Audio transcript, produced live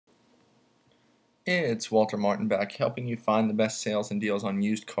It's Walter Martin back, helping you find the best sales and deals on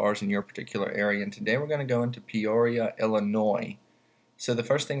used cars in your particular area. And today we're going to go into Peoria, Illinois. So the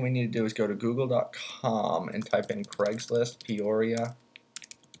first thing we need to do is go to google.com and type in Craigslist, Peoria,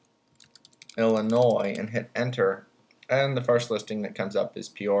 Illinois, and hit enter. And the first listing that comes up is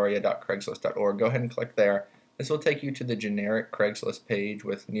peoria.craigslist.org. Go ahead and click there. This will take you to the generic Craigslist page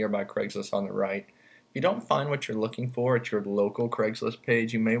with nearby Craigslist on the right. If you don't find what you're looking for at your local Craigslist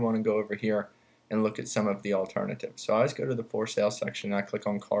page, you may want to go over here and look at some of the alternatives. So I always go to the for sale section and I click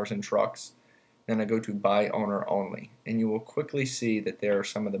on cars and trucks. Then I go to buy owner only, and you will quickly see that there are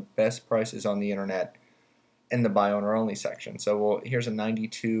some of the best prices on the internet in the buy owner only section. So here's a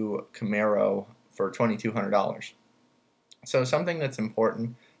 92 Camaro for $2,200. So something that's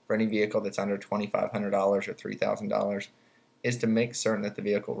important for any vehicle that's under $2,500 or $3,000 is to make certain that the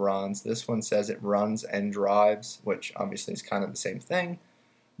vehicle runs. This one says it runs and drives, which obviously is kind of the same thing,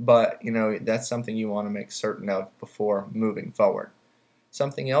 but that's something you want to make certain of before moving forward.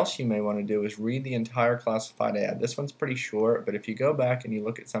 Something else you may want to do is read the entire classified ad. This one's pretty short, but if you go back and you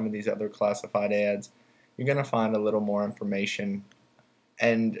look at some of these other classified ads, you're going to find a little more information,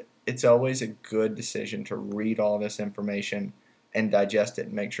 and it's always a good decision to read all this information and digest it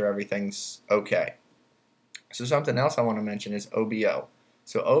and make sure everything's okay. So something else I want to mention is OBO.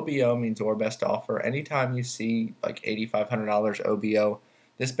 So OBO means or best offer. Anytime you see like $8,500 OBO,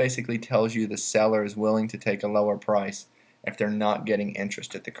 this basically tells you the seller is willing to take a lower price if they're not getting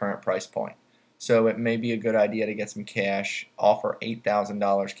interest at the current price point. So it may be a good idea to get some cash, offer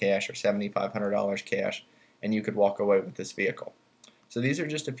 $8,000 cash or $7,500 cash, and you could walk away with this vehicle. So these are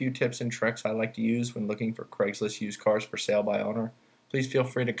just a few tips and tricks I like to use when looking for Craigslist used cars for sale by owner. Please feel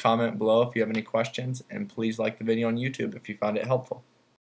free to comment below if you have any questions, and please like the video on YouTube if you found it helpful.